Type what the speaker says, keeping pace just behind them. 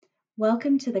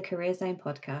Welcome to the Career Zone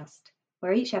podcast,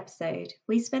 where each episode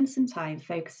we spend some time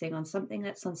focusing on something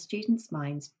that's on students'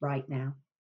 minds right now.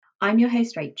 I'm your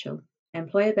host, Rachel,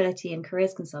 Employability and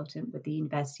Careers Consultant with the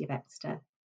University of Exeter.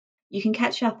 You can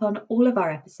catch up on all of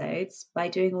our episodes by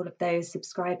doing all of those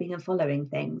subscribing and following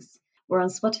things. We're on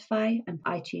Spotify and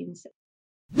iTunes.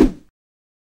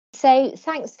 So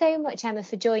thanks so much, Emma,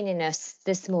 for joining us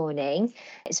this morning.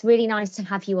 It's really nice to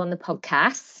have you on the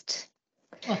podcast.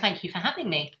 Well, thank you for having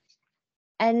me.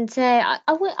 And I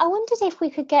wondered if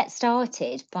we could get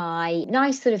started by a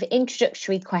nice sort of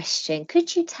introductory question.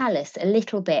 Could you tell us a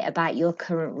little bit about your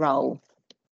current role?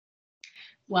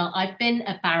 Well, I've been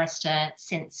a barrister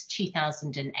since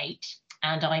 2008,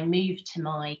 and I moved to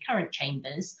my current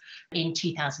chambers in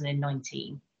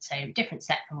 2019. So different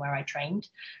set from where I trained.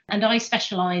 And I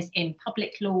specialise in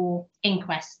public law,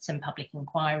 inquests and public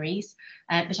inquiries,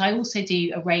 but I also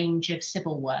do a range of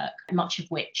civil work, much of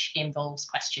which involves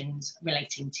questions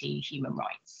relating to human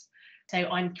rights. So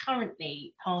I'm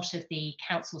currently part of the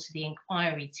Counsel to the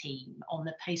Inquiry team on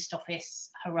the Post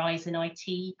Office Horizon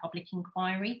IT public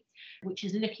inquiry, which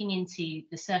is looking into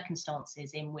the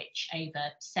circumstances in which over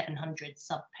 700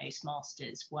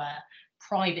 sub-postmasters were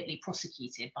privately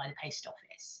prosecuted by the Post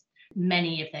Office,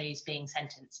 many of those being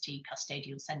sentenced to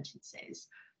custodial sentences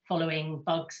following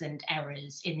bugs and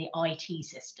errors in the IT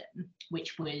system,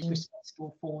 which was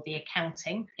responsible for the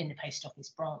accounting in the Post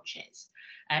Office branches.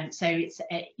 So it's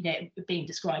being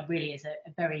described really as a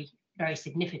very, very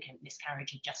significant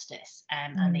miscarriage of justice,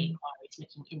 and the inquiry is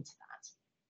looking into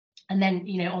that. And then,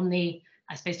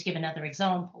 I suppose to give another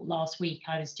example, last week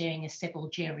I was doing a civil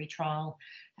jury trial,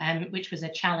 which was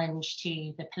a challenge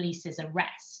to the police's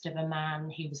arrest of a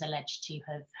man who was alleged to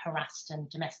have harassed and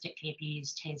domestically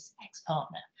abused his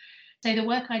ex-partner. So the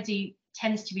work I do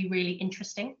tends to be really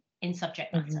interesting in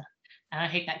subject matter. And I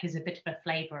hope that gives a bit of a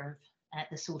flavour of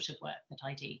the sort of work that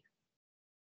I do.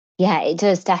 Yeah, it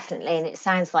does, definitely. And it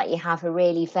sounds like you have a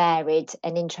really varied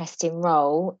and interesting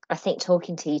role. I think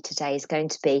talking to you today is going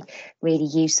to be really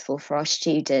useful for our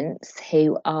students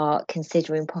who are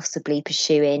considering possibly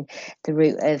pursuing the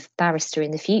route of barrister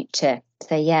in the future.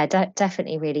 So yeah,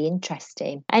 definitely really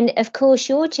interesting. And of course,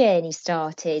 your journey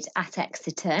started at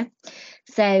Exeter.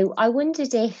 So I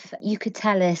wondered if you could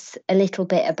tell us a little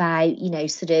bit about,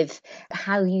 sort of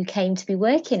how you came to be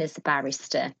working as a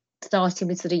barrister, starting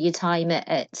with sort of your time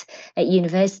at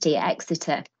university at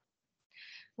Exeter.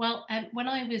 Well, when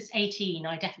I was 18,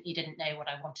 I definitely didn't know what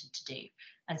I wanted to do.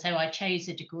 And so I chose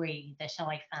a degree that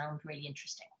I found really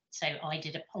interesting. So I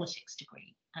did a politics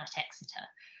degree at Exeter.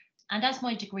 And as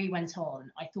my degree went on,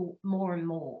 I thought more and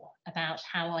more about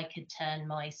how I could turn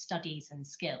my studies and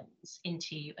skills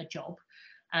into a job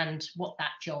and what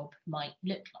that job might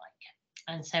look like.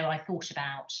 And so I thought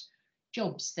about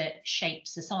jobs that shape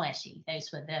society. That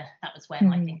was where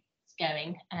my thinking was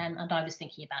going. And I was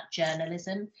thinking about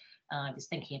journalism. I was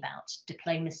thinking about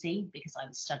diplomacy because I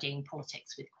was studying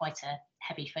politics with quite a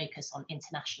heavy focus on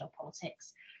international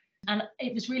politics. And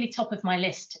it was really top of my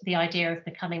list, the idea of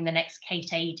becoming the next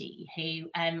Kate Adie, who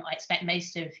I expect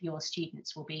most of your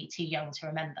students will be too young to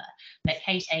remember. But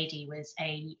Kate Adie was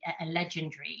a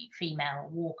legendary female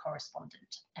war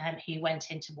correspondent who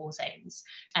went into war zones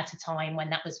at a time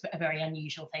when that was a very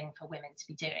unusual thing for women to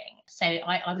be doing. So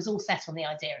I was all set on the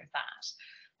idea of that.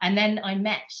 And then I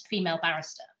met a female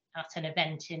barrister at an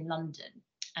event in London,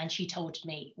 and she told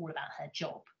me all about her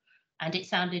job, and it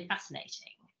sounded fascinating.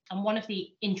 And one of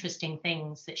the interesting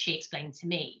things that she explained to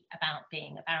me about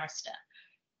being a barrister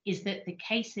is that the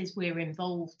cases we're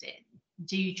involved in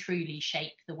do truly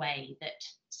shape the way that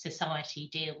society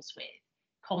deals with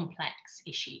complex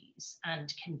issues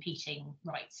and competing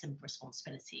rights and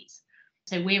responsibilities.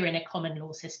 So we're in a common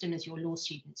law system, as your law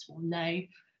students will know,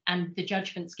 and the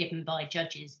judgments given by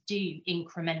judges do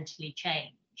incrementally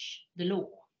change the law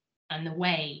and the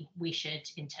way we should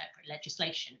interpret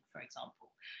legislation, for example.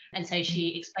 And so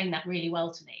she explained that really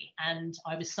well to me, and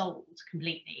I was sold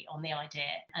completely on the idea.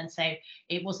 And so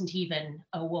it wasn't even,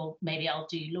 oh, well, maybe I'll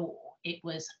do law. It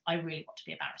was, I really want to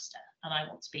be a barrister, and I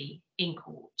want to be in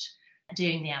court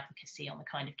doing the advocacy on the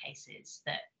kind of cases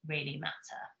that really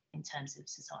matter in terms of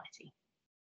society.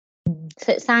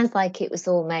 So it sounds like it was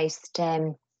almost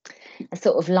a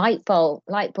sort of light bulb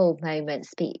moment,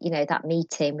 that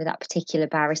meeting with that particular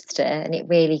barrister, and it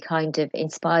really kind of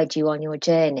inspired you on your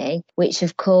journey, which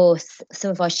of course some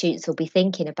of our students will be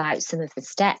thinking about some of the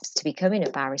steps to becoming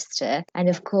a barrister. And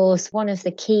of course, one of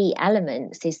the key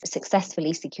elements is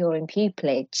successfully securing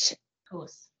pupillage. Of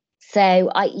course. So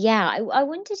I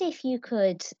wondered if you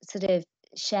could sort of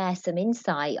share some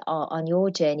insight on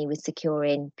your journey with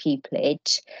securing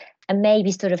pupillage and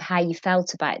maybe sort of how you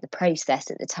felt about the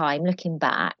process at the time, looking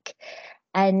back,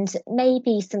 and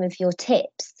maybe some of your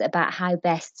tips about how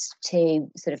best to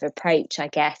sort of approach, I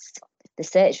guess, the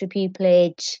search for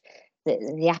pupillage,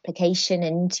 the application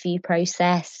and interview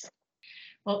process.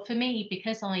 Well, for me,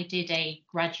 because I did a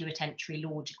graduate entry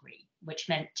law degree, which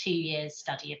meant 2 years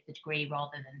study of the degree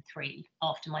rather than 3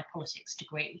 after my politics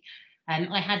degree,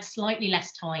 I had slightly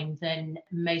less time than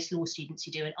most law students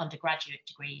who do an undergraduate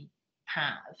degree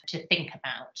have to think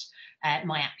about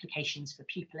my applications for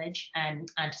pupillage and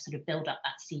to sort of build up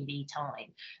that CV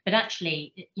time. But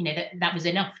actually, that was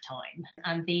enough time.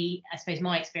 And I suppose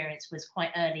my experience was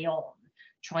quite early on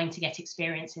trying to get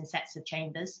experience in sets of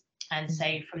chambers. And so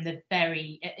from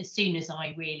as soon as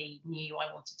I really knew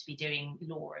I wanted to be doing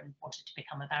law and wanted to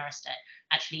become a barrister,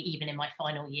 actually, even in my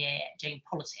final year doing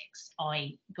politics,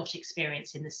 I got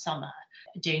experience in the summer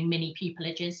doing mini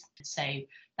pupillages. So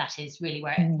that is really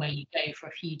where you go for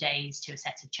a few days to a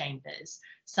set of chambers.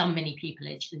 Some mini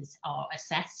pupillages are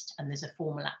assessed and there's a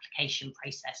formal application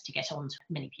process to get onto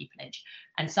mini pupillage,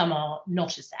 and some are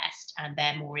not assessed and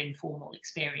they're more informal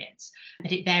experience.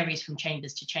 But it varies from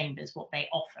chambers to chambers what they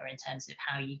offer in terms of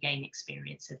how you gain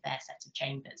experience of their set of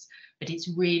chambers. But it's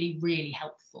really, really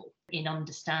helpful in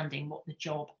understanding what the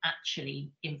job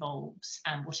actually involves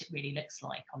and what it really looks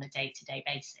like on a day-to-day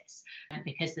basis.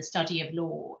 Because the study of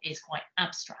law is quite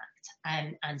abstract,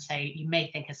 and so you may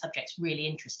think a subject's really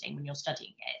interesting when you're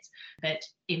studying it, but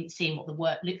in seeing what the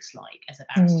work looks like as a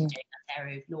barrister doing that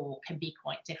area of law can be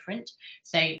quite different.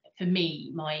 So for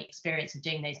me, my experience of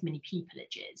doing those mini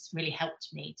pupillages really helped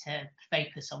me to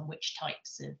focus on which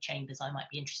types of chambers I might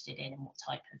be interested in and what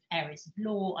type of areas of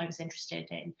law I was interested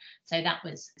in. So that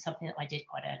was something that I did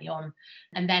quite early on.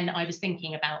 And then I was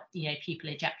thinking about,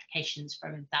 pupillage applications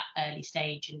from that early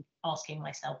stage and asking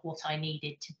myself what I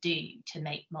needed to do to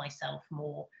make myself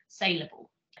more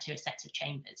saleable to a set of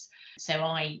chambers. So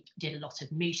I did a lot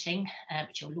of mooting,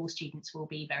 which your law students will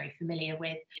be very familiar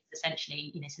with. It's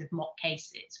essentially, sort of mock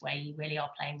cases where you really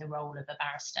are playing the role of a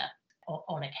barrister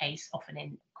on a case, often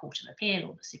in Court of Appeal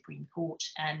or the Supreme Court.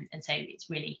 And so it's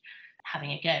really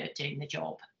having a go at doing the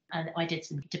job. And I did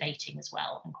some debating as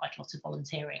well and quite a lot of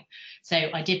volunteering. So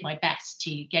I did my best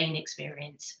to gain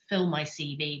experience, fill my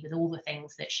CV with all the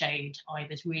things that showed I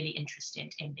was really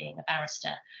interested in being a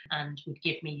barrister and would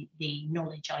give me the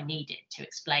knowledge I needed to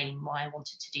explain why I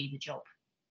wanted to do the job.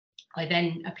 I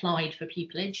then applied for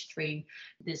pupillage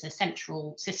there's a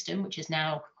central system, which is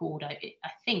now called, I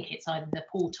think it's either the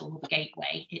portal or the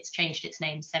gateway. It's changed its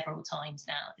name several times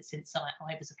now since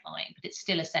I was applying, but it's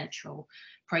still a central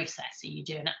process. So you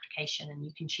do an application and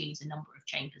you can choose a number of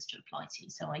chambers to apply to.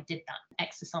 So I did that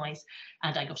exercise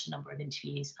and I got a number of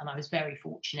interviews, and I was very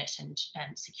fortunate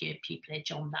and secured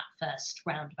pupillage on that first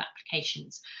round of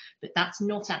applications. But that's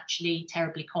not actually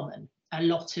terribly common. A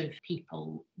lot of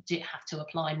people have to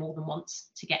apply more than once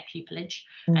to get pupillage.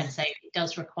 And so it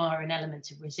does require an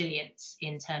element of resilience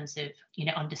in terms of,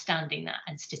 understanding that.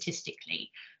 And statistically,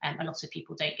 a lot of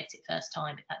people don't get it first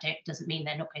time, but that doesn't mean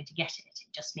they're not going to get it.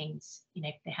 It just means,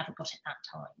 they haven't got it that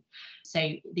time. So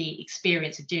the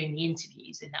experience of doing the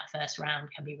interviews in that first round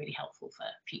can be really helpful for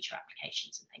future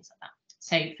applications and things like that.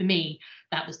 So for me,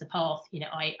 that was the path.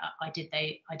 I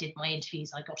did my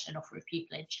interviews. I got an offer of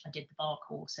pupillage. I did the bar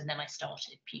course, and then I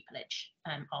started pupillage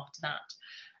after that.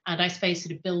 And I suppose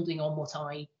sort of building on what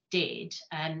I did,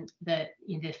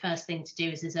 the first thing to do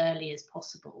is as early as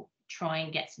possible try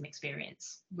and get some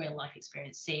experience, real life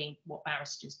experience, seeing what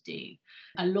barristers do.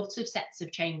 A lot of sets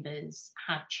of chambers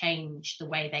have changed the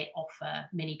way they offer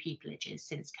mini pupillages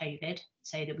since COVID.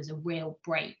 So there was a real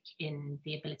break in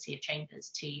the ability of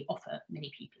chambers to offer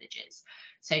mini pupillages.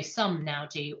 So some now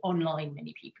do online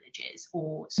mini pupillages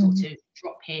or sort of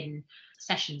drop-in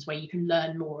sessions where you can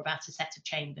learn more about a set of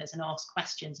chambers and ask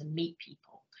questions and meet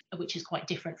people, which is quite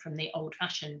different from the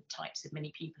old-fashioned types of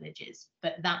mini pupillages.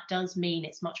 But that does mean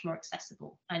it's much more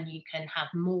accessible and you can have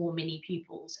more mini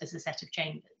pupils as a set of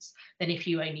chambers than if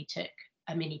you only took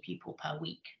a mini pupil per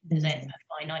week. There's a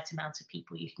finite amount of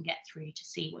people you can get through to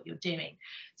see what you're doing.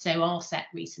 So our set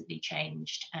recently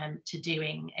changed to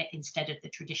doing, instead of the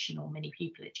traditional mini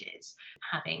pupillages,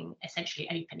 having essentially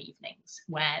open evenings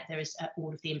where there is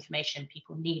all of the information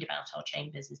people need about our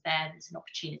chambers is there. There's an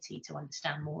opportunity to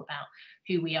understand more about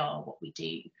who we are, what we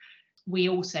do. We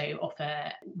also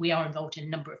we are involved in a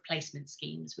number of placement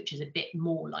schemes, which is a bit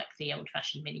more like the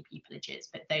old-fashioned mini pupillages,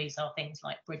 but those are things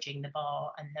like Bridging the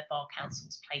Bar and the Bar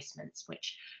Council's placements,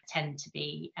 which tend to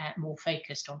be more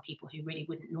focused on people who really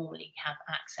wouldn't normally have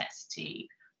access to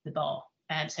the bar.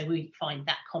 So we find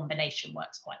that combination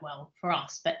works quite well for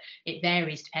us, but it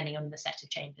varies depending on the set of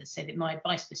chambers. So that my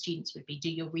advice for students would be do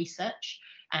your research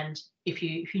And if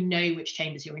you know which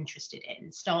chambers you're interested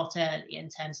in, start early in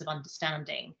terms of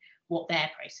understanding what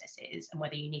their process is and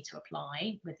whether you need to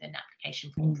apply with an application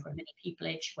form for a mini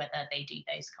pupillage, whether they do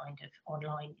those kind of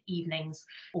online evenings,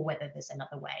 or whether there's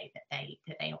another way that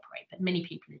they operate. But mini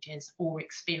pupillages or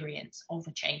experience of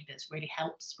the chambers really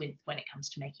helps with when it comes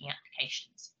to making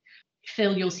applications.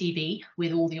 Fill your CV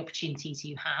with all the opportunities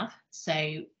you have.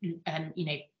 So,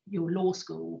 your law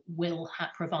school will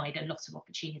provide a lot of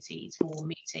opportunities for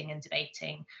meeting and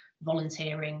debating,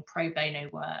 volunteering, pro bono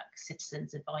work,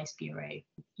 citizens advice bureau,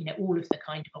 all of the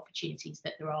kind of opportunities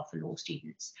that there are for law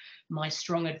students. My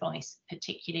strong advice,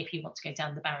 particularly if you want to go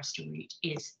down the barrister route,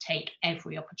 is take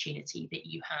every opportunity that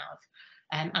you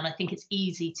have. And I think it's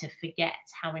easy to forget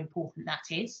how important that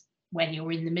is when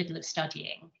you're in the middle of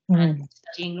studying, and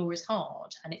studying law is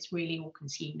hard and it's really all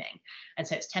consuming. And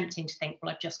so it's tempting to think,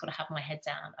 well, I've just got to have my head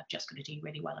down. I've just got to do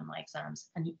really well in my exams.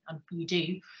 And you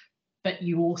do, but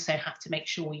you also have to make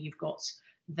sure you've got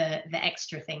the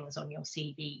extra things on your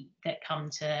CV that come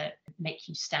to make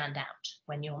you stand out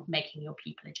when you're making your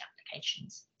pupillage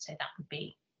applications. So that would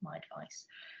be my advice.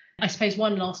 I suppose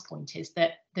one last point is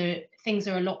that the things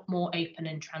are a lot more open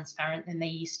and transparent than they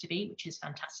used to be, which is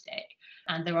fantastic.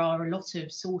 And there are a lot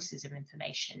of sources of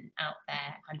information out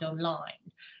there and online.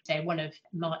 So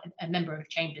a member of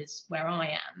Chambers where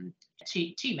I am,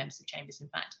 two members of Chambers in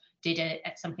fact, did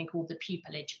something called the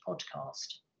Pupillage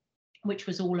podcast, which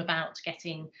was all about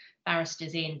getting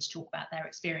barristers in to talk about their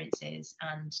experiences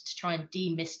and to try and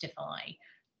demystify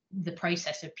the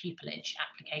process of pupillage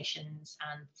applications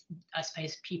and I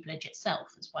suppose pupillage itself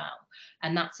as well.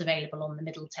 And that's available on the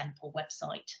Middle Temple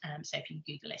website. So if you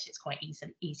Google it, it's quite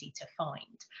easy to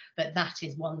find. But that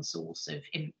is one source of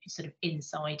sort of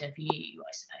insider view,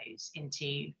 I suppose,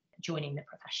 into joining the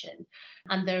profession.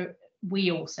 And we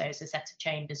also, as a set of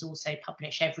chambers, also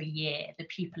publish every year the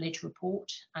pupillage report.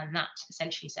 And that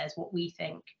essentially says what we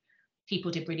think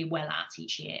people did really well at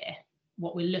each year,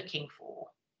 what we're looking for,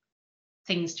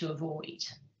 things to avoid.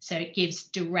 So it gives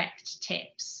direct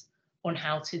tips on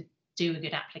how to do a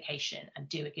good application and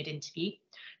do a good interview.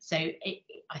 So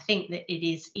I think that it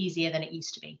is easier than it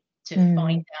used to be to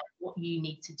find out what you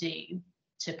need to do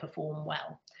to perform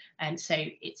well. And so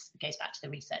it goes back to the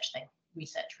research thing,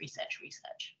 research.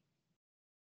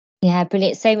 Yeah,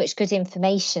 brilliant. So much good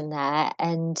information there.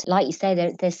 And like you say,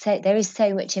 there is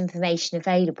so much information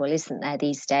available, isn't there,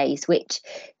 these days, which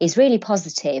is really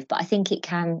positive, but I think it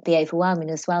can be overwhelming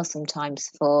as well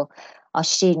sometimes for our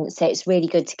students. So it's really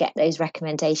good to get those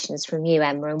recommendations from you,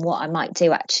 Emma. And what I might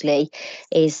do actually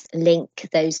is link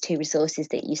those two resources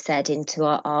that you said into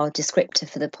our descriptor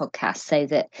for the podcast so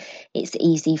that it's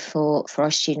easy for our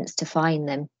students to find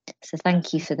them. So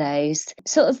thank you for those.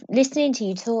 Sort of listening to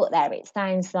you talk there, it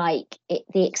sounds like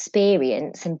the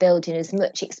experience and building as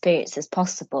much experience as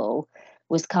possible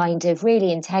was kind of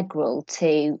really integral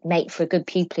to make for a good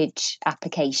pupillage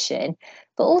application.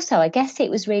 But also, I guess it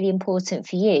was really important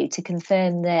for you to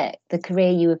confirm that the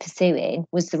career you were pursuing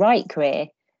was the right career.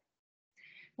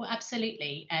 Well,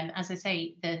 absolutely. As I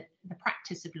say, the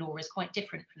practice of law is quite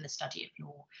different from the study of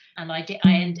law. And I do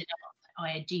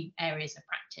areas of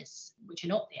practice which are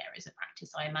not the areas of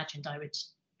practice I imagined I would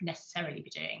necessarily be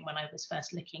doing when I was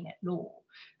first looking at law.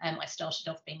 I started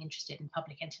off being interested in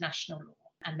public international law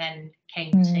and then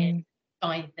came to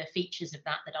find the features of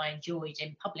that I enjoyed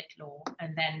in public law,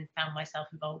 and then found myself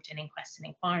involved in inquests and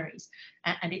inquiries.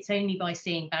 And it's only by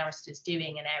seeing barristers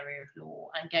doing an area of law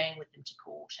and going with them to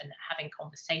court and having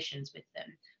conversations with them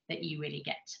that you really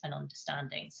get an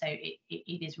understanding. So it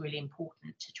is really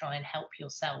important to try and help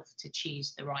yourself to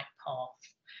choose the right path.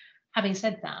 Having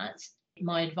said that,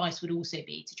 my advice would also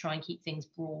be to try and keep things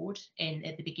broad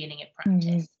at the beginning of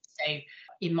practice. So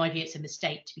in my view, it's a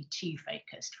mistake to be too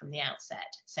focused from the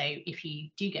outset. So if you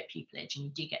do get pupillage and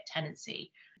you do get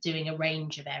tenancy, doing a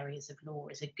range of areas of law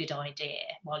is a good idea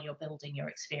while you're building your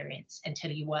experience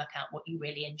until you work out what you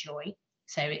really enjoy.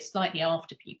 So it's slightly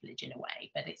after pupillage in a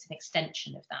way, but it's an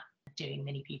extension of that, doing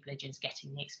mini pupillages,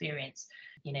 getting the experience.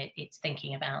 It's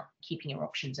thinking about keeping your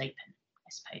options open, I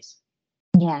suppose.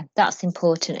 Yeah, that's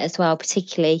important as well,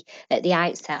 particularly at the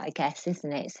outset, I guess,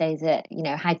 isn't it? So that,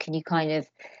 how can you kind of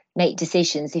make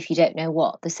decisions if you don't know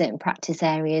what the certain practice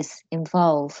areas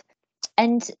involve?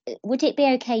 And would it be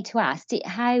okay to ask,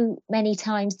 how many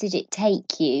times did it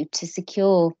take you to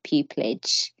secure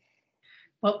pupillage?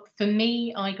 Well, for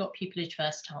me, I got pupillage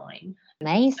first time.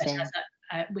 Amazing.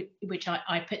 Which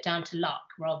I put down to luck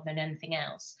rather than anything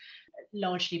else,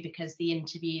 largely because the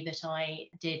interview that I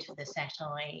did for the set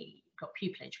I got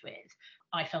pupillage with,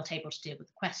 I felt able to deal with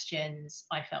the questions.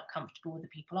 I felt comfortable with the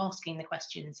people asking the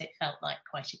questions. It felt like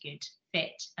quite a good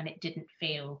fit, and it didn't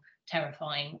feel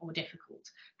terrifying or difficult.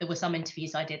 There were some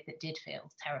interviews I did that did feel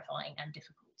terrifying and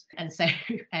difficult. And so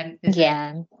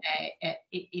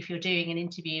if you're doing an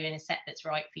interview in a set that's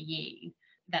right for you,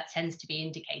 that tends to be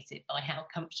indicated by how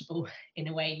comfortable in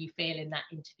a way you feel in that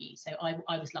interview. So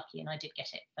I was lucky and I did get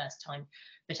it first time,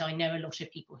 but I know a lot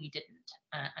of people who didn't.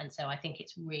 And so I think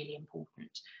it's really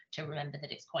important to remember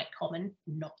that it's quite common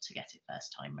not to get it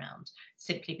first time round,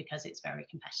 simply because it's very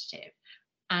competitive.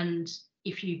 And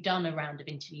if you've done a round of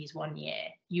interviews one year,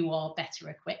 you are better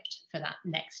equipped for that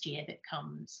next year that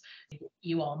comes.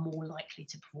 You are more likely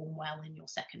to perform well in your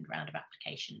second round of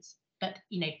applications. But,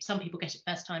 some people get it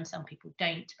first time, some people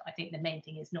don't. I think the main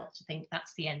thing is not to think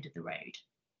that's the end of the road.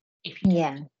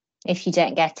 If you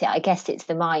don't get it, I guess it's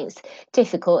the mind. It's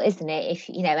difficult, isn't it? If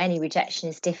any rejection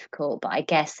is difficult, but I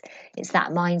guess it's that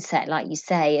mindset, like you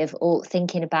say, of all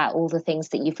thinking about all the things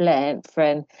that you've learned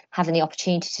from having the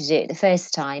opportunity to do it the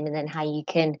first time, and then how you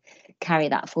can carry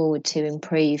that forward to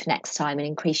improve next time and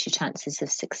increase your chances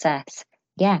of success.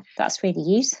 Yeah, that's really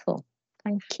useful.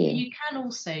 Thank you. You can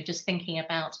also, just thinking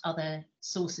about other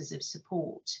sources of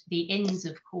support, the Inns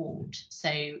of Court. So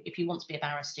if you want to be a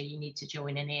barrister, you need to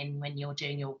join an inn when you're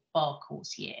doing your bar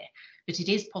course year. But it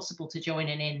is possible to join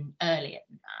an inn earlier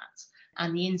than that.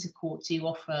 And the Inns of Court do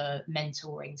offer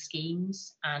mentoring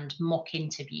schemes and mock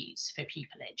interviews for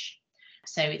pupillage.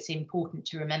 So it's important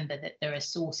to remember that there are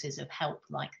sources of help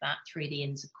like that through the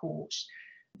Inns of Court.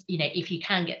 If you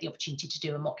can get the opportunity to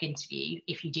do a mock interview,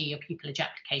 if you do your pupillage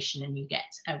application and you get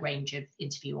a range of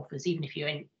interview offers, even if you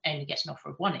only get an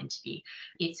offer of one interview,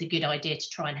 it's a good idea to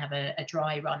try and have a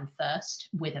dry run first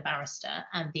with a barrister,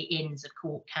 and the Inns of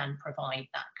Court can provide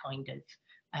that kind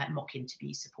of mock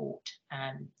interview support.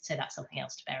 So that's something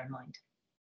else to bear in mind.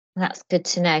 That's good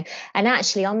to know. And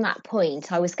actually, on that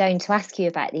point, I was going to ask you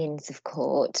about the Inns of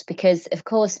Court, because, of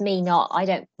course, I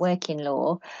don't work in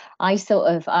law. I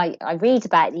read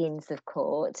about the Inns of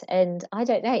Court, and I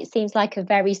don't know, it seems like a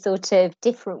very sort of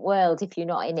different world if you're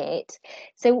not in it.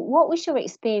 So what was your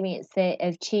experience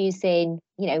of choosing,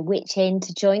 which inn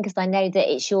to join? Because I know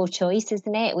that it's your choice,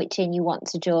 isn't it, which inn you want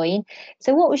to join.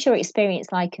 So what was your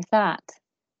experience like of that?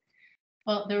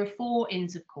 Well, there are 4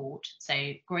 Inns of Court. So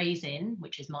Gray's Inn,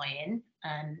 which is my inn,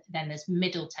 and then there's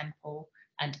Middle Temple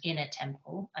and Inner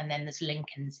Temple, and then there's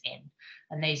Lincoln's Inn,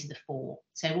 and those are the 4.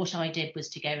 So what I did was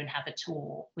to go and have a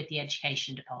tour with the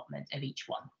education department of each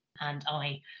one, and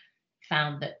I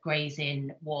found that Gray's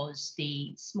Inn was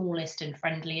the smallest and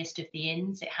friendliest of the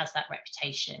inns. It has that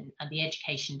reputation, and the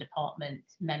education department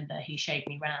member who showed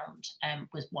me around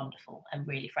was wonderful and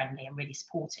really friendly and really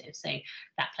supportive. So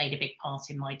that played a big part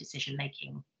in my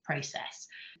decision-making process.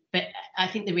 But I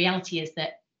think the reality is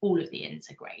that all of the inns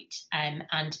are great, and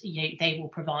they will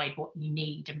provide what you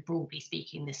need, and broadly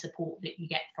speaking, the support that you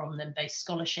get from them, both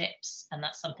scholarships, and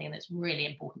that's something that's really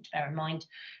important to bear in mind,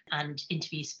 and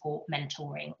interview support,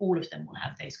 mentoring, all of them will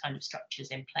have those kind of structures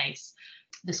in place.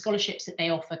 The scholarships that they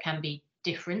offer can be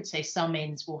different, so some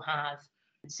inns will have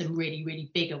some really, really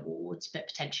big awards, but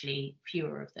potentially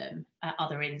fewer of them.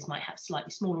 Other inns might have slightly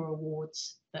smaller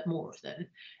awards, but more of them.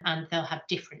 And they'll have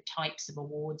different types of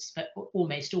awards, but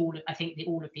almost all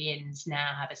of the inns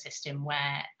now have a system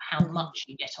where how much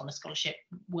you get on a scholarship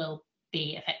will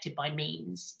be affected by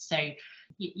means. So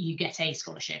you get a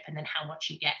scholarship, and then how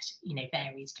much you get,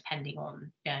 varies depending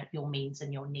on your means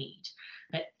and your need.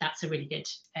 But that's a really good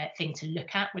thing to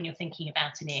look at when you're thinking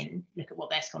about an inn. Look at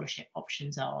what their scholarship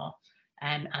options are.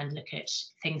 And look at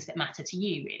things that matter to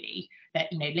you, really.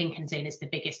 That Lincoln's Inn is the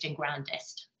biggest and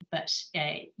grandest, but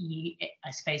I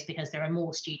suppose because there are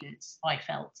more students, I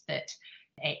felt that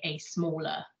a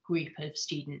smaller group of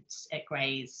students at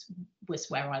Gray's was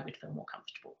where I would feel more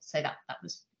comfortable. So that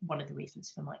was one of the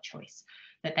reasons for my choice.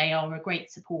 But they are a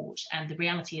great support, and the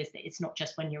reality is that it's not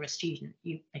just when you're a student,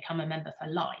 you become a member for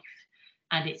life,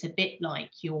 and it's a bit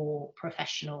like your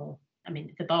professional.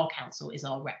 The Bar Council is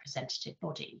our representative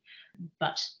body,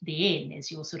 but the inn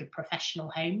is your sort of professional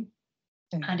home.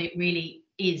 And it really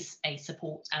is a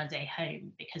support and a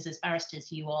home, because as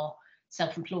barristers, you are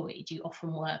self-employed. You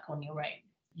often work on your own.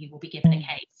 You will be given a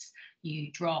case,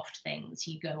 you draft things,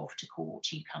 you go off to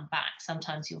court, you come back.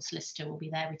 Sometimes your solicitor will be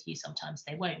there with you, sometimes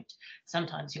they won't.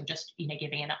 Sometimes you're just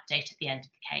giving an update at the end of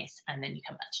the case, and then you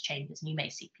come back to chambers and you may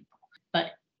see people.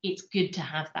 But it's good to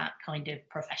have that kind of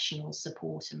professional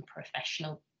support and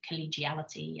professional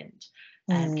collegiality and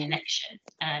connection,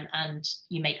 and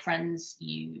you make friends.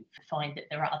 You find that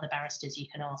there are other barristers you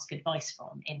can ask advice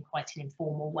from in quite an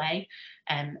informal way,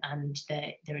 and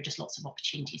there are just lots of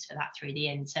opportunities for that through the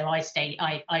inn. So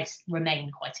I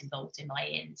remain quite involved in my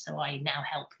inn. So I now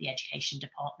help the education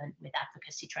department with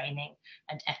advocacy training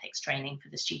and ethics training for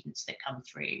the students that come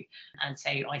through, and so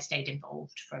I stayed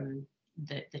involved from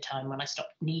the time when I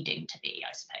stopped needing to be,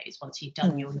 I suppose. Once you've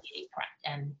done your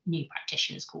new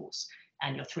practitioner's course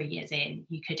and you're 3 years in,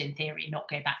 you could in theory not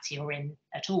go back to your inn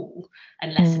at all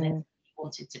unless you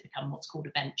wanted to become what's called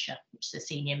a bencher, which is a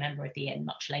senior member of the inn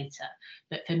much later.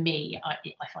 But for me, I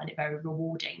find it very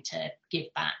rewarding to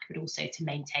give back, but also to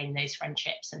maintain those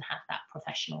friendships and have that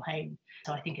professional home.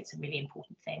 So I think it's a really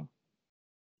important thing.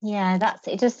 Yeah,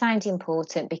 it does sound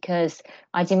important, because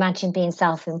I'd imagine being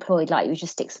self-employed, like you were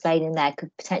just explaining there, could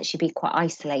potentially be quite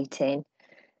isolating.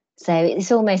 So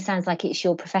this almost sounds like it's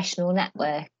your professional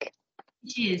network.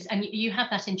 It is, and you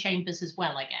have that in chambers as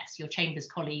well, I guess. Your chambers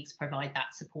colleagues provide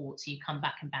that support, so you come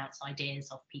back and bounce ideas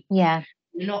off people. Yeah.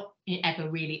 You're not ever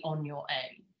really on your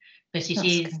own, but it That's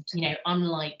is, good.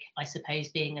 unlike, I suppose,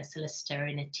 being a solicitor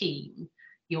in a team,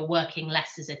 you're working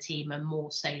less as a team and more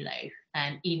solo.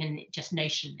 And even just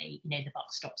notionally, the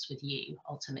buck stops with you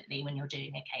ultimately when you're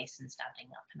doing a case and standing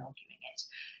up and arguing it,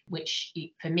 which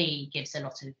for me gives a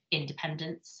lot of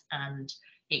independence, and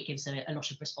it gives a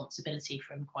lot of responsibility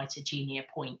from quite a junior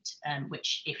point,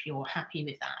 which if you're happy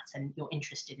with that and you're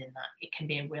interested in that, it can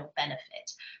be a real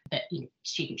benefit. But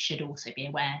students should also be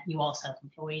aware you are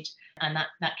self-employed, and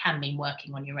that can mean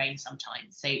working on your own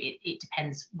sometimes. So it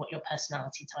depends what your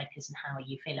personality type is and how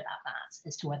you feel about that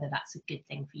as to whether that's a good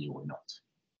thing for you or not.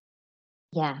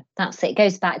 Yeah, that's it. It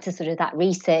goes back to sort of that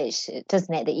research,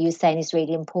 doesn't it, that you were saying is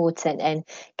really important, and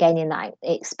gaining that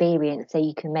experience so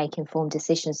you can make informed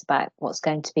decisions about what's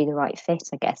going to be the right fit,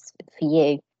 I guess, for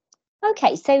you.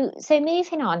 Okay, so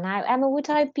moving on now, Emma, would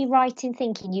I be right in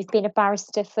thinking you've been a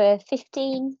barrister for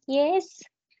 15 years?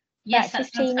 Yes,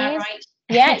 that sounds about right.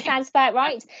 Yeah, it sounds about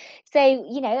right. So,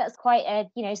 that's quite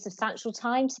a, substantial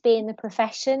time to be in the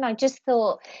profession. I just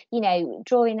thought,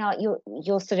 drawing out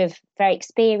your sort of very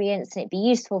experienced, and it'd be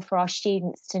useful for our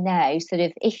students to know, sort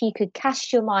of, if you could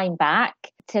cast your mind back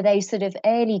to those sort of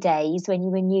early days when you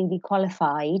were newly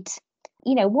qualified,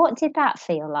 what did that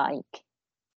feel like?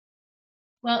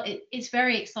 Well, it's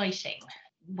very exciting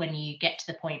when you get to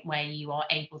the point where you are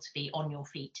able to be on your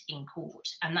feet in court,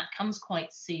 and that comes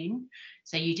quite soon.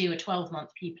 So you do a 12-month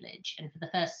pupillage, and for the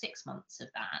first 6 months of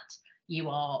that, you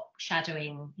are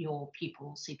shadowing your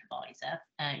pupil supervisor.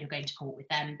 You're going to court with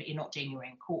them, but you're not doing your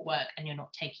own court work and you're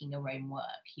not taking your own work.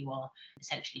 You are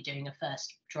essentially doing a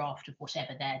first draft of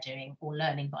whatever they're doing, or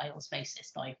learning by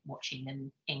osmosis by watching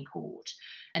them in court.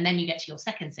 And then you get to your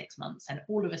second 6 months, and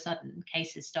all of a sudden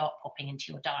cases start popping into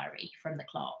your diary from the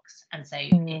clerks. And so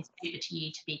it's over to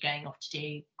you to be going off to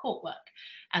do court work.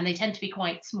 And they tend to be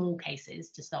quite small cases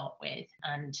to start with,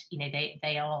 and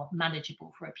they are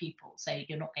manageable for a pupil. So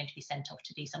you're not going to be sent off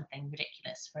to do something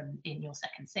ridiculous in your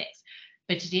second 6.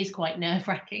 But it is quite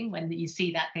nerve-wracking when you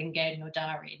see that thing go in your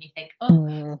diary and you think,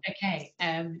 okay.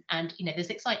 And there's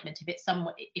excitement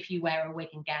if you wear a wig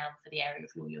and gown for the area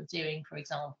of law you're doing, for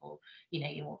example.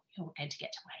 You're going to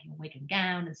get to wear your wig and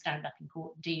gown and stand up in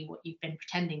court and do what you've been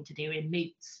pretending to do in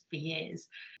moots for years.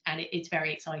 And it's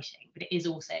very exciting, but it is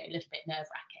also a little bit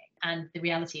nerve-wracking. And the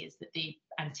reality is that the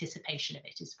anticipation of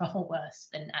it is far worse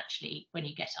than actually when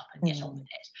you get up and get on with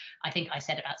it. I think I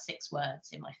said about 6 words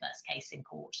in my first case in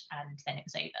court, and then it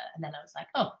was over. And then I was like,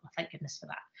 oh, well, thank goodness for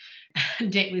that.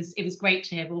 And it was great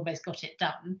to have almost got it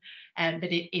done.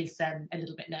 But it is a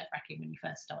little bit nerve-wracking when you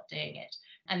first start doing it.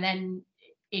 And then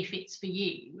if it's for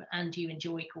you and you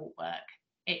enjoy court work,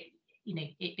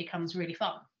 it becomes really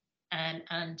fun.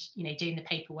 And doing the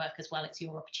paperwork as well, it's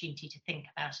your opportunity to think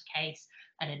about a case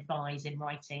and advise in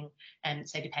writing. And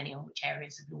so depending on which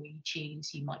areas of law you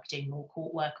choose, you might be doing more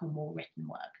court work or more written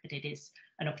work, but it is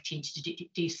an opportunity to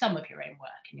do some of your own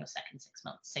work in your second 6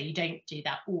 months. So you don't do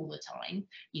that all the time.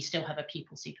 You still have a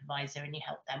pupil supervisor and you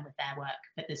help them with their work,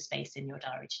 but there's space in your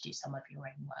diary to do some of your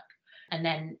own work. And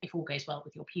then if all goes well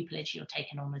with your pupillage, you're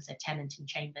taken on as a tenant in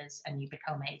chambers and you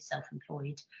become a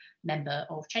self-employed member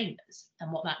of chambers.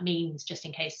 And what that means, just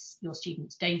in case your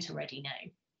students don't already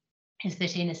know, is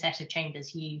that in a set of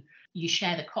chambers, you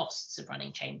share the costs of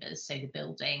running chambers. So the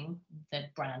building, the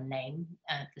brand name,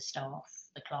 the staff,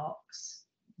 the clerks,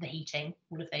 the heating,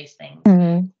 all of those things.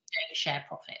 Don't share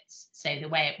profits. So the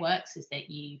way it works is that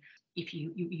if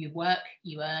you work,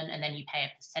 you earn, and then you pay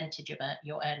a percentage of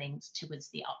your earnings towards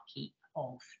the upkeep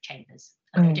of chambers.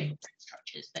 And there are different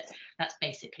structures, but that's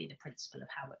basically the principle of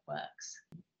how it works.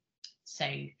 So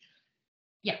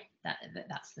yeah,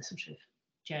 that's the sort of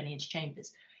journey into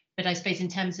chambers. But I suppose in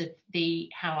terms of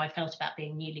how I felt about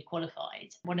being newly qualified,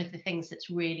 one of the things that's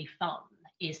really fun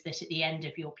is that at the end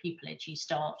of your pupillage, you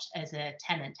start as a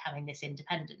tenant having this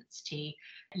independence to,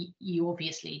 you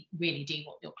obviously really do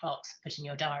what your clerks put in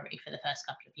your diary for the first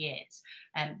couple of years,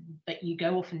 but you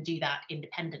go off and do that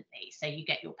independently. So you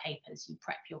get your papers, you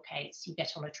prep your case, you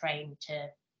get on a train to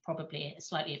probably a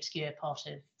slightly obscure part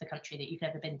of the country that you've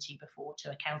never been to before,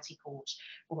 to a county court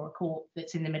or a court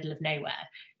that's in the middle of nowhere,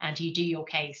 and you do your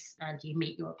case and you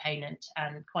meet your opponent.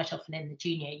 And quite often in the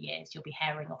junior years, you'll be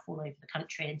herring off all over the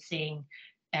country and seeing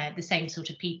the same sort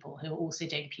of people who are also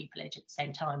doing pupillage at the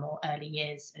same time, or early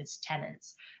years as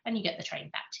tenants, and you get the train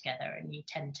back together and you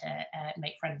tend to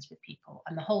make friends with people,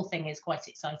 and the whole thing is quite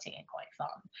exciting and quite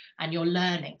fun, and you're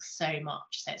learning so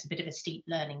much. So it's a bit of a steep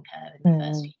learning curve in the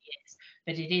first few years,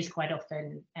 but it is quite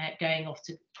often going off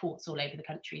to courts all over the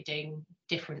country doing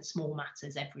different small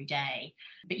matters every day.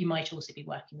 But you might also be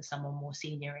working with someone more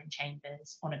senior in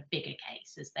chambers on a bigger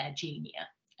case as their junior,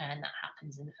 and that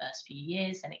happens in the first few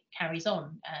years, and it carries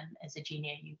on. As a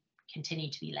junior, you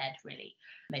continue to be led really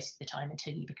most of the time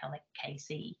until you become a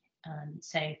KC.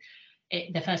 So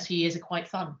the first few years are quite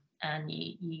fun, and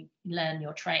you learn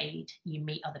your trade, you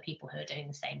meet other people who are doing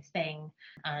the same thing,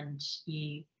 and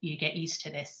you get used to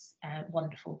this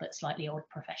wonderful but slightly odd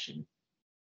profession.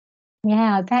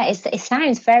 Yeah, I bet it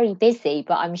sounds very busy,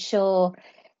 but I'm sure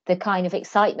the kind of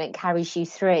excitement carries you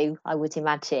through, I would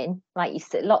imagine. Like you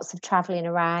said, lots of travelling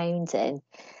around and,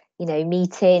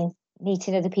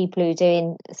 meeting other people who are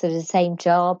doing sort of the same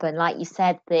job. And like you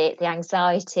said, the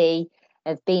anxiety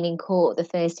of being in court the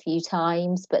first few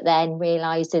times, but then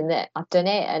realising that I've done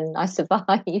it and I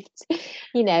survived,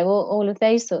 all of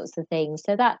those sorts of things.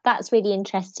 So that's really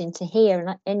interesting to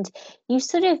hear. And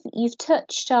you've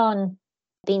touched on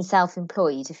being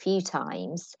self-employed a few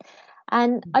times.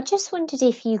 And I just wondered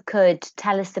if you could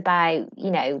tell us about,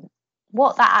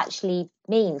 what that actually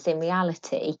means in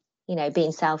reality,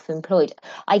 being self-employed.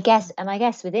 I guess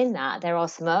within that, there are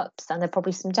some ups and there are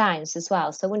probably some downs as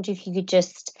well. So I wonder if you could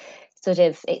just sort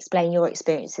of explain your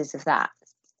experiences of that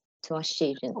to our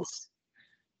students.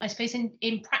 I suppose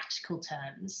in practical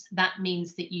terms, that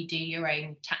means that you do your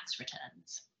own tax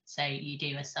returns. So you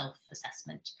do a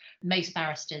self-assessment. Most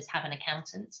barristers have an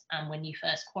accountant, and when you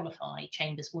first qualify,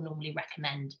 chambers will normally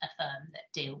recommend a firm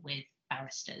that deal with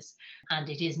barristers. And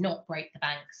it is not break the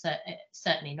bank,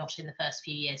 certainly not in the first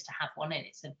few years, to have one, and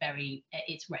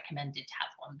it's recommended to have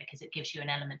one because it gives you an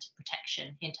element of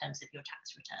protection in terms of your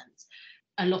tax returns.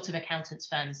 A lot of accountants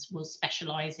firms will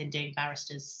specialise in doing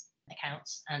barristers'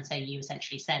 accounts, and so you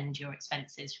essentially send your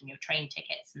expenses from your train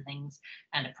tickets and things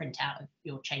and a printout of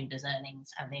your chamber's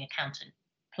earnings, and the accountant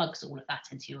plugs all of that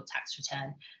into your tax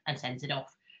return and sends it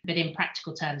off. But in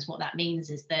practical terms, what that means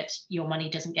is that your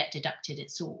money doesn't get deducted at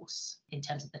source in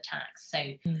terms of the tax. So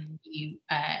you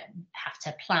have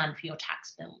to plan for your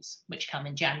tax bills, which come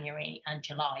in January and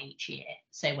July each year.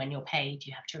 So when you're paid,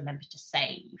 you have to remember to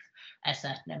save a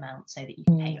certain amount so that you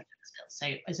can pay your tax bills.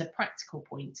 So as a practical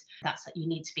point, that's that you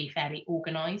need to be fairly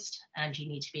organised, and you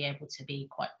need to be able to be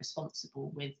quite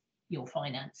responsible with your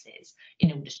finances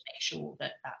in order to make sure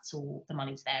that that's all, the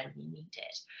money's there when you need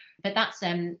it. But that's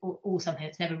all something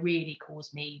that's never really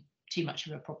caused me too much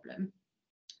of a problem.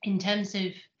 In terms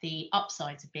of the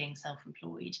upsides of being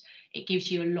self-employed, it gives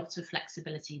you a lot of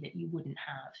flexibility that you wouldn't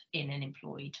have in an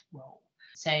employed role.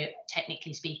 So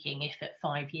technically speaking, if at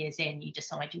 5 years in you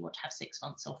decide you want to have 6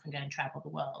 months off and go and travel the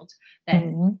world,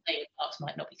 then the clerks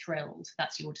might not be thrilled.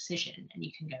 That's your decision, and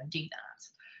you can go and do that.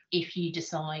 If you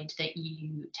decide that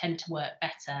you tend to work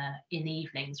better in the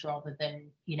evenings rather than,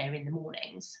 in the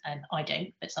mornings, and I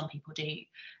don't, but some people do,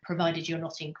 provided you're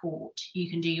not in court, you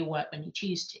can do your work when you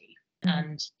choose to.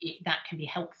 And that can be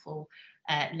helpful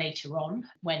later on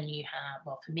when you have,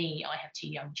 well, for me, I have 2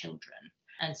 young children.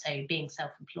 And so being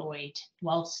self-employed,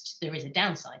 whilst there is a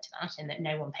downside to that in that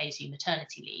no one pays you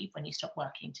maternity leave when you stop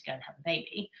working to go and have a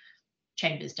baby,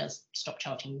 Chambers does stop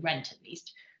charging you rent at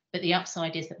least. But the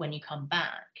upside is that when you come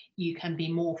back, you can be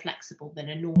more flexible than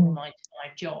a normal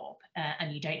 9-to-5 job,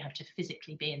 and you don't have to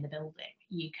physically be in the building.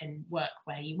 You can work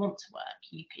where you want to work.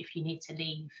 If you need to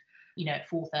leave, at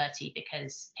 4:30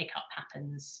 because pickup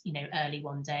happens, early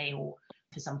one day, or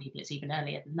for some people it's even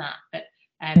earlier than that. But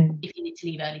if you need to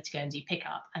leave early to go and do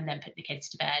pickup and then put the kids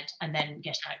to bed and then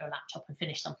get out your laptop and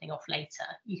finish something off later,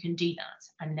 you can do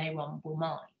that and no one will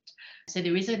mind. So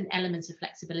there is an element of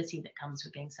flexibility that comes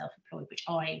with being self-employed, which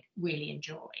I really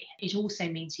enjoy. It also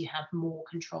means you have more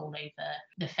control over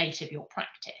the fate of your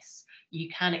practice. you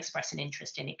can express an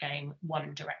interest in it going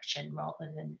one direction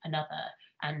rather than another.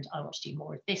 And I want to do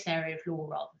more of this area of law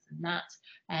rather than that.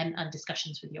 And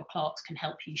discussions with your clerks can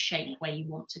help you shape where you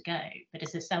want to go. But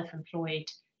as a self-employed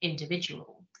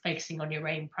individual focusing on your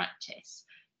own practice,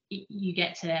 you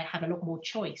get to have a lot more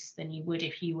choice than you would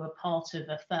if you were part of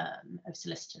a firm of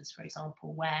solicitors, for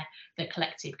example, where the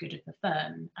collective good of the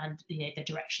firm and the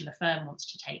direction the firm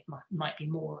wants to take might be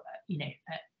more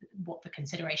what the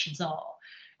considerations are.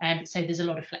 So there's a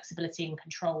lot of flexibility and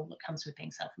control that comes with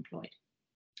being self-employed.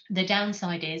 The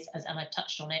downside is, as I've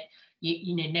touched on it,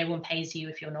 no one pays you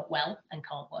if you're not well and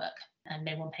can't work, and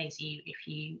no one pays you if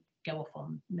you go off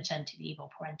on maternity leave or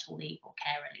parental leave or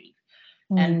carer leave.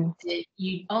 And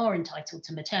you are entitled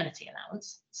to maternity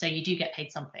allowance, so you do get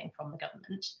paid something from the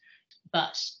government.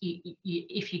 But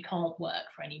if you can't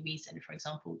work for any reason, for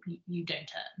example, you don't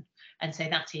earn. And so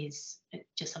that is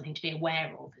just something to be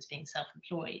aware of as being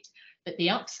self-employed. But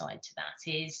the upside to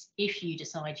that is if you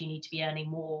decide you need to be earning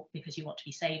more because you want to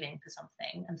be saving for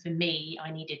something, and for me,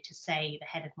 I needed to save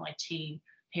ahead of my 2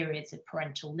 periods of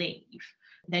parental leave,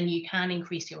 then you can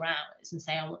increase your hours and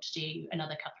say, I want to do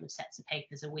another couple of sets of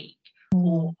papers a week.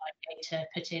 Or I'm going to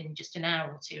put in just an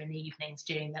hour or 2 in the evenings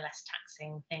doing the less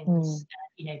taxing things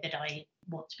that I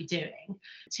want to be doing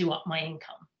to up my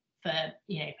income for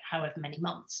however many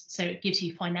months. So it gives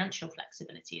you financial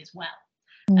flexibility as well.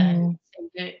 So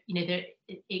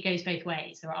it goes both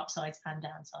ways. There are upsides and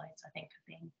downsides, I think,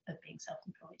 of being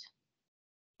self-employed.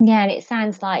 Yeah, and it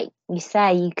sounds like you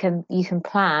say you can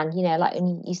plan. Like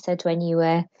when you said when you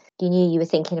knew you were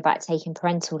thinking about taking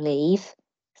parental leave.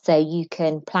 So you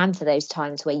can plan for those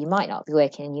times where you might not be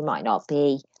working and you might not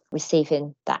be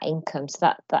receiving that income.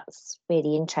 So that's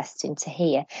really interesting to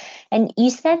hear. And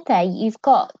you said there you've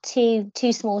got two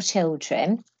small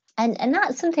children, and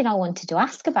that's something I wanted to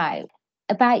ask about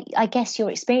I guess your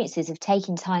experiences of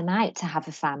taking time out to have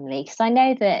a family, because I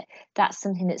know that that's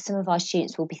something that some of our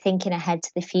students will be thinking ahead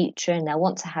to the future and they'll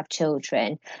want to have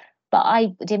children. But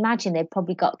I would imagine they've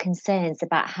probably got concerns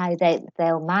about how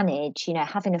they'll manage,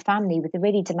 having a family with a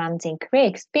really demanding career.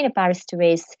 Because being a barrister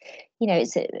is,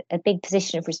 it's a big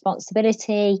position of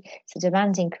responsibility. It's a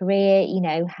demanding career.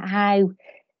 How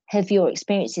have your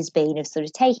experiences been of sort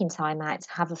of taking time out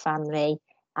to have a family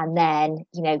and then,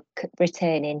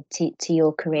 returning to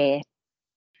your career?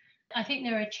 I think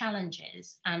there are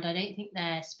challenges, and I don't think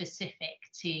they're specific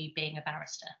to being a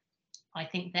barrister. I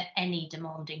think that any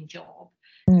demanding job,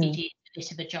 it is a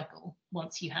bit of a juggle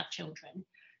once you have children.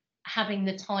 Having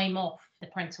the time off the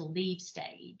parental leave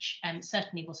stage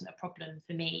certainly wasn't a problem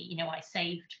for me. I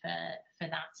saved for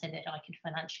that so that I could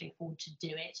financially afford to do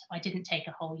it. I didn't take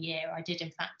a whole year. I did,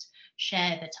 in fact,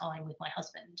 share the time with my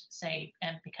husband. So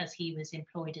because he was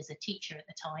employed as a teacher at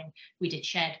the time, we did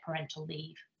shared parental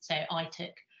leave. So I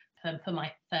took, for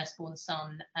my firstborn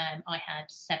son, I had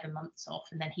 7 months off,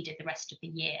 and then he did the rest of the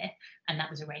year, and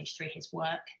that was arranged through his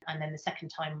work. And then the second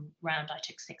time round, I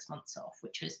took 6 months off,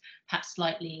 which was perhaps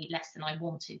slightly less than I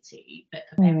wanted to, but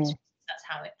for various reasons, that's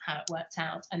how it worked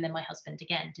out. And then my husband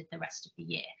again did the rest of the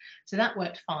year, so that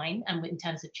worked fine. And in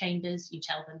terms of chambers, you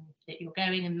tell them that you're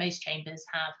going, and most chambers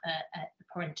have a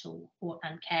parental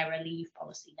and carer leave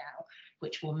policy now,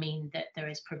 which will mean that there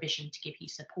is provision to give you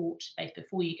support both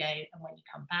before you go and when you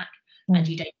come back, and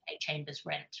you don't pay chambers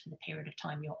rent for the period of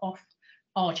time you're off.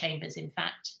 Our chambers, in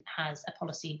fact, has a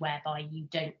policy whereby you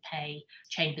don't pay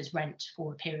chambers rent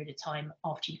for a period of time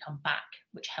after you come back,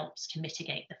 which helps to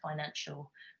mitigate the financial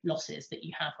losses that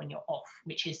you have when you're off,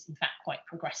 which is in fact quite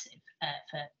progressive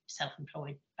for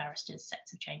self-employed barristers'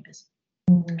 sets of chambers.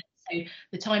 So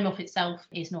the time off itself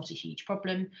is not a huge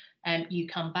problem. You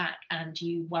come back and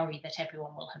you worry that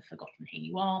everyone will have forgotten who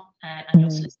you are and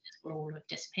your solicitors will all have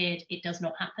disappeared. It does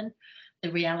not happen.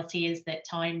 The reality is that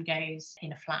time goes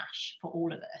in a flash for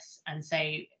all of us. And so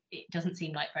it doesn't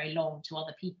seem like very long to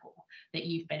other people that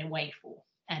you've been away for.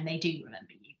 And they do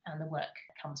remember you, and the work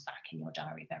comes back in your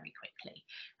diary very quickly.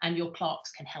 And your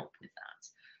clerks can help with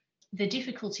that. The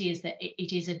difficulty is that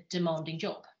it is a demanding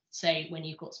job. So when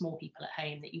you've got small people at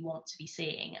home that you want to be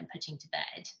seeing and putting to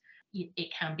bed,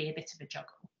 it can be a bit of a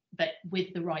juggle. But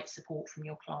with the right support from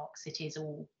your clerks, it is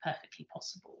all perfectly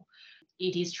possible.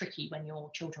 It is tricky when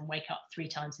your children wake up 3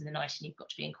 times in the night and you've got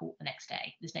to be in court the next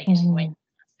day. There's no getting away from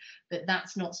that. But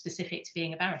that's not specific to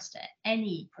being a barrister.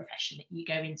 Any profession that you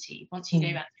go into, once you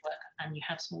go back to work and you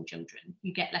have small children,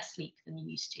 you get less sleep than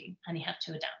you used to, and you have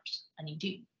to adapt, and you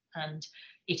do. And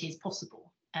it is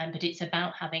possible. But it's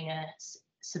about having a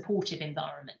supportive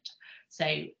environment. So,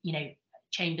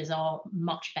 chambers are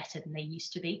much better than they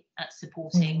used to be at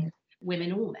supporting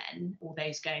women or men, or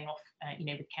those going off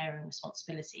with caring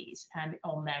responsibilities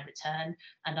on their return,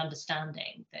 and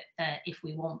understanding that if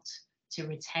we want to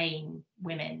retain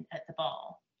women at the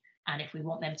bar, and if we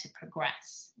want them to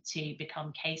progress to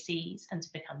become KCs and to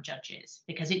become judges,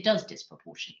 because it does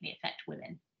disproportionately affect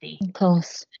women, Of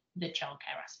course. the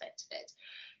childcare aspect of it,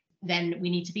 then we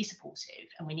need to be supportive,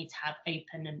 and we need to have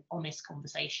open and honest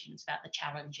conversations about the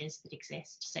challenges that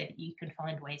exist so that you can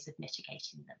find ways of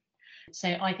mitigating them. So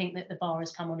I think that the bar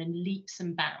has come on in leaps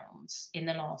and bounds in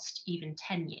the last even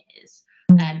 10 years,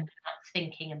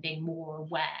 thinking and being more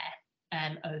aware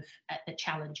of the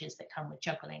challenges that come with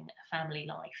juggling a family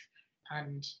life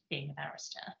and being a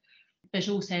barrister, but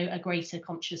also a greater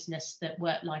consciousness that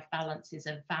work-life balance is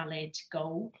a valid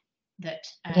goal that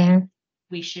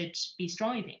we should be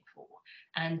striving for.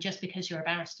 And just because you're a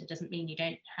barrister doesn't mean you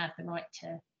don't have the right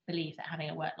to believe that having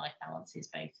a work-life balance is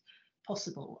both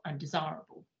possible and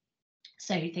desirable.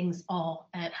 So things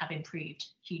have improved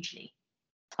hugely.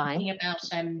 Fine. Thinking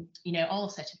about our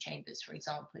set of chambers, for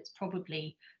example, it's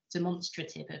probably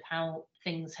demonstrative of how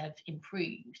things have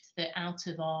improved, that out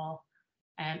of our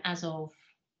as of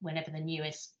whenever the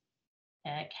newest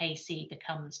KC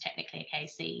becomes technically a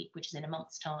KC, which is in a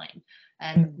month's time,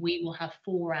 we will have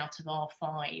 4 out of our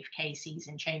 5 KCs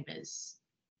in chambers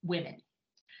women,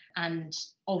 and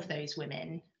of those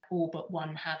women, all but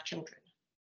one have children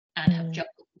and have juggled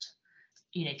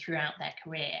throughout their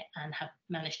career and have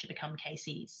managed to become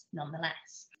KCs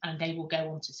nonetheless, and they will go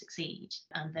on to succeed.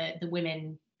 And the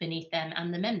women beneath them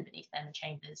and the men beneath them in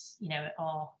chambers,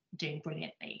 are doing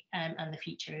brilliantly, and the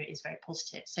future is very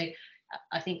positive. So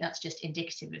I think that's just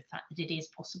indicative of the fact that it is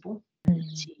possible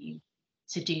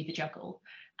to do the juggle.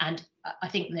 And I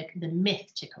think the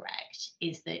myth to correct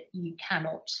is that you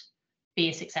cannot be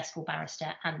a successful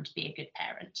barrister and be a good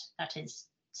parent. That is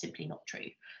simply not true,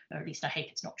 or at least I hope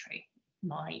it's not true.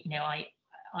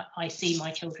 I see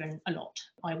my children a lot.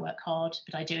 I work hard,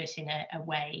 but I do it in a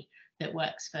way that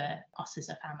works for us as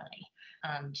a family.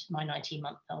 And my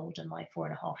 19-month-old and my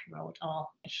 4.5-year-old are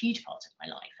a huge part of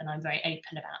my life. And I'm very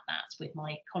open about that with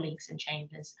my colleagues in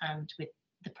chambers and with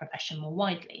the profession more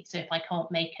widely. So if I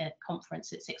can't make a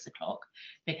conference at 6 o'clock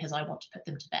because I want to put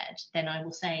them to bed, then I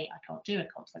will say I can't do a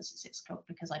conference at 6 o'clock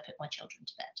because I put my children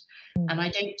to bed. And I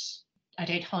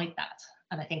don't hide that.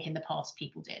 And I think in the past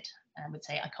people did and would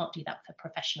say, I can't do that for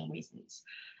professional reasons.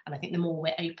 And I think the more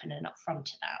we're open and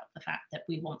upfront about the fact that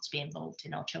we want to be involved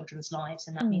in our children's lives,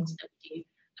 and that means that we do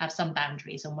have some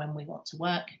boundaries on when we want to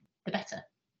work, the better.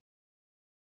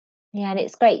 Yeah, and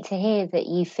it's great to hear that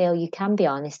you feel you can be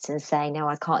honest and say, no,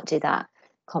 I can't do that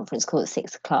conference call at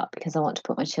 6 o'clock because I want to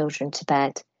put my children to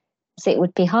bed. So it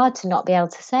would be hard to not be able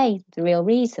to say the real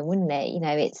reason, wouldn't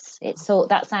it? It's all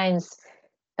that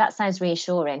sounds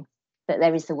reassuring that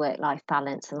there is the work-life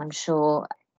balance, and I'm sure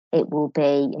it will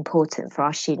be important for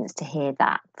our students to hear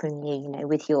that from you,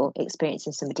 with your experience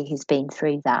as somebody who's been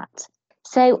through that.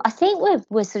 So I think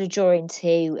we're sort of drawing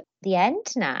to the end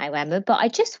now, Emma, but I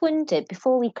just wondered,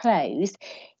 before we close,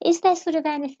 is there sort of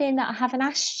anything that I haven't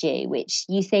asked you which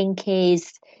you think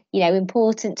is,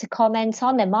 important to comment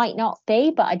on? There might not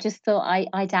be, but I just thought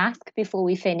I'd ask before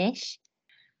we finish.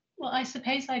 Well, I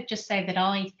suppose I'd just say that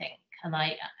I think, and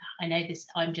I know this,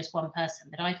 I'm just one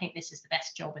person, that I think this is the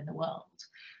best job in the world.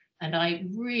 And I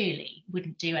really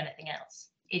wouldn't do anything else.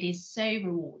 It is so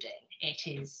rewarding. It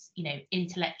is,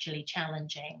 intellectually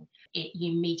challenging.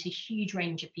 You meet a huge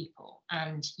range of people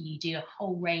and you do a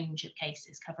whole range of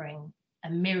cases covering a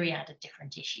myriad of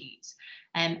different issues.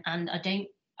 And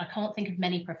I can't think of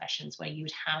many professions where you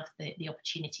would have the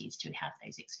opportunities to have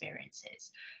those experiences.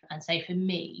 And so for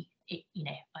me, I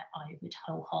would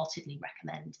wholeheartedly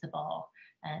recommend the bar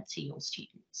to your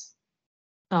students.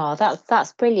 Oh,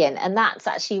 that's brilliant. And that's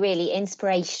actually really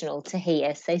inspirational to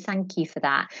hear. So thank you for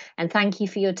that. And thank you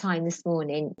for your time this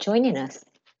morning joining us.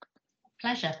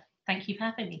 Pleasure. Thank you for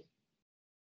having me.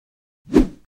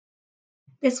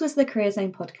 This was the Career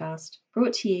Zone podcast,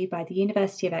 brought to you by the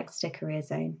University of Exeter Career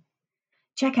Zone.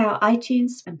 Check out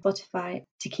iTunes and Spotify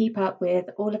to keep up with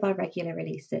all of our regular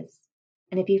releases.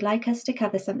 And if you'd like us to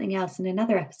cover something else in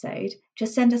another episode,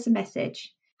 just send us a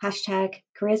message,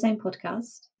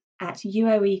 #CareerZonePodcast at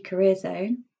UOE Career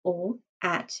Zone or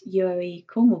at UOE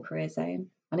Cornwall Career Zone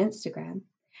on Instagram,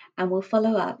 and we'll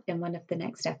follow up in one of the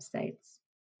next episodes.